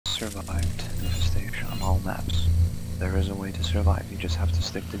survived Infestation on all maps. There is a way to survive, you just have to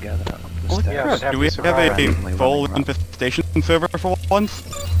stick together up the steps. Yeah, do we have a full Infestation server for once?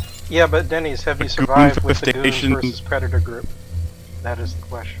 Yeah, but Denny's, have you survived with the Goons versus Predator group? That is the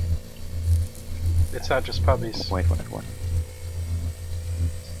question. It's not just puppies. Wait.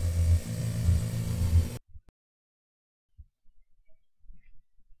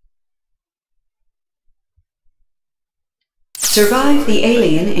 Survive the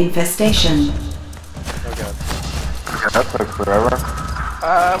alien infestation. Oh god. That took forever.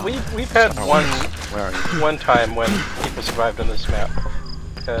 We've had one time when people survived on this map.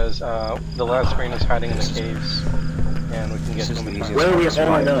 Because the last screen is hiding in the caves. And we can get to them in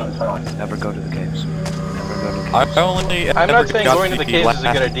time. Never go to the caves. Never go to the caves. I'm not saying going to the caves is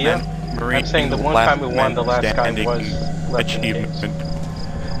a good idea. I'm saying the one time we won, the last guy was left in the caves.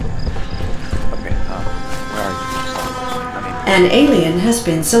 Okay, where are you? An alien has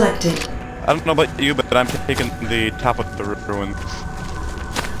been selected. I don't know about you, but I'm taking the top of the ruins.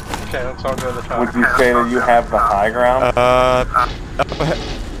 Okay, let's all go to the top. Would you say that you have the high ground?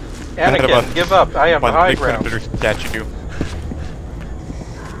 Anakin, give up. I have the high ground. Statue.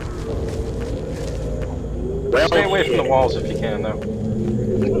 Stay away from the walls if you can, though.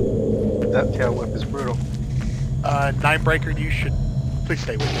 That tail whip is brutal. Ninebreaker, you should please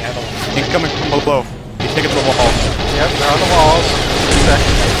stay with me. He's coming from below. He's taking the walls. Yep, they're on the walls.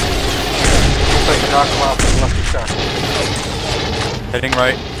 Looks like you knocked them off with a lucky shot. Heading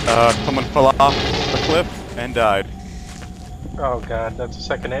right. Someone fell off the cliff and died. Oh god, that's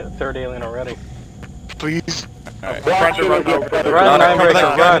the third alien already. Please. Right. Run,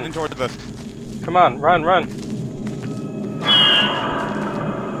 Ninebreaker, run! Towards us. Come on, run!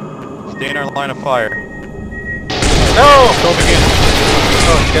 Stay in our line of fire. No! Go again.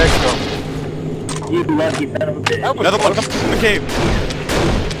 Oh, okay, go. You lucky son of a bitch. Another one comes from the cave.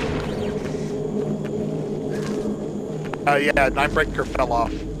 Yeah, Ninebreaker fell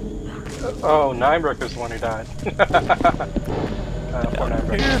off. Oh, Ninebreaker's the one who died. Poor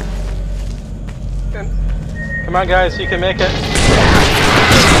Ninebreaker. Come on, guys, you can make it.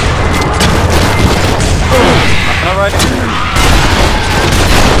 Alright.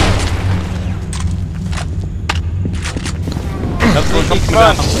 That's one coming Come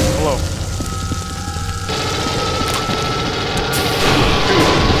down. on. Below.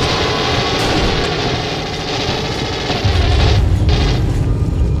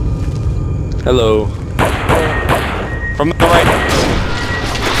 Hello. From the right.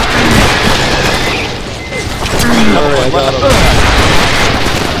 I got him.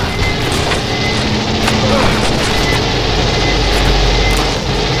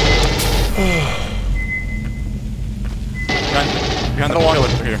 Behind the wall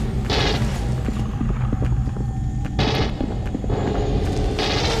over here.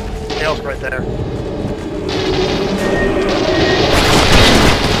 Tail's right there.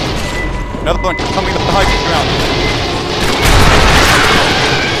 Another one coming up the high ground.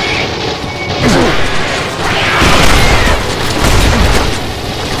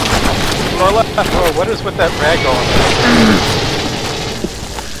 Our left. Oh, what is with that ragdoll?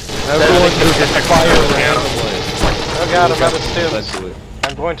 Everyone just fire randomly. Oh god, I'm out of stims.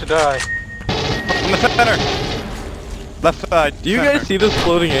 I'm going to die. From the center. Left side. Do you guys see this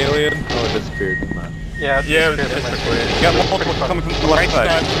floating alien? Oh, it disappeared. Yeah, Yeah, it's You got multiple coming from the left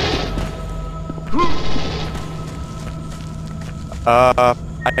side.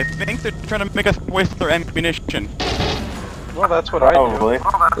 I think they're trying to make us waste their ammunition. well, that's what I do. Probably.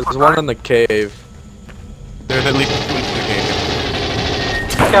 There's one in the cave. There's at least two in the game.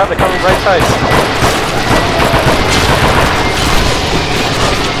 Look out, they're coming right side.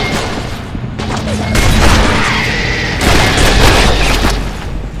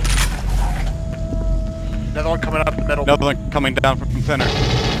 Another one coming up the middle. Another one coming down from center.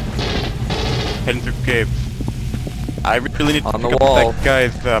 Heading through cave. I really need to On pick the up wall. that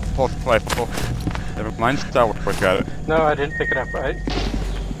guy's pulse rifle. Never mind, Star Wars got it. No, I didn't pick it up, right?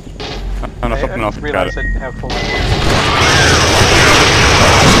 Oh no, something else got realized it. I didn't have full ammo.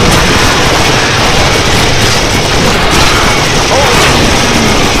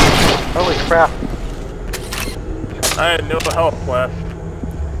 Holy crap. I had no health left.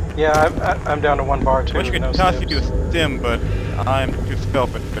 Yeah, I'm down to 1 bar too. I wish you could no toss stims. you a stim, but I'm too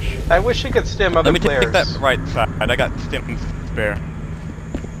selfish. I wish you could stim other Let me players. take that right side. I got stims spare.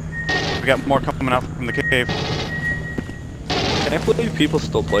 We got more coming out from the cave. I can't believe people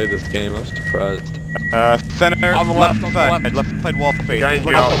still play this game. I'm surprised. Center, On the left left, side, left side wall face. Guys,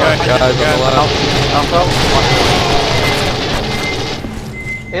 Look get out, out. guys. Guys on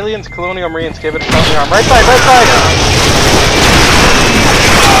the Aliens, Colonial Marines, give it a shot in the arm. Right side, right side!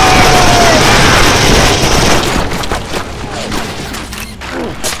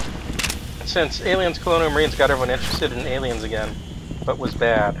 since Aliens Colonial Marines got everyone interested in Aliens again, but was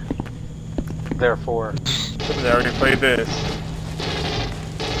bad. Therefore. They already played this.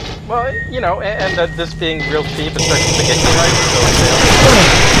 Well, you know, and this being real cheap, especially to get game rights,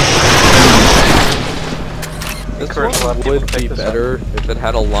 This one would be better if it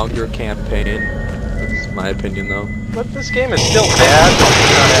had a longer campaign. That's my opinion, though. But this game is still bad, but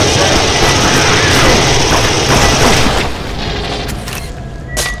it's not as bad.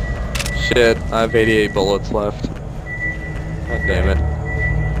 Shit, I have 88 bullets left. God damn it.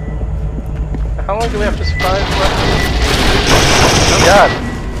 How long do we have to survive left? Oh god!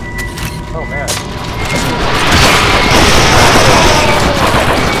 Oh man.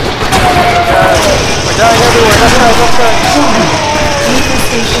 We're dying everywhere, left side.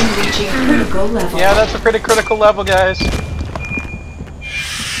 Infestation reaching critical level. Yeah, that's a pretty critical level, guys.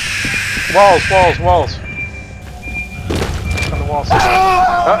 Walls. On the walls.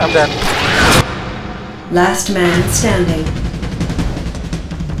 Oh, I'm dead. Last man standing.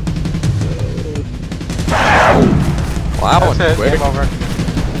 Wow, That's it, quick. game over.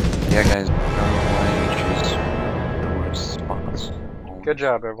 Yeah, guys, I don't know why you choose the worst spots. Good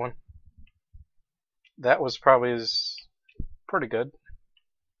job, everyone. That was probably pretty good.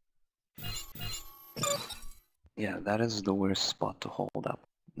 Yeah, that is the worst spot to hold up.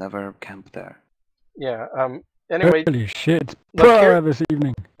 Never camp there. Yeah, anyway, Holy shit. look here, This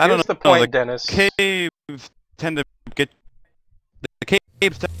evening. I don't here's know. the point, the Dennis. caves tend to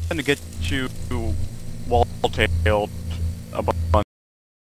get you wall-tailed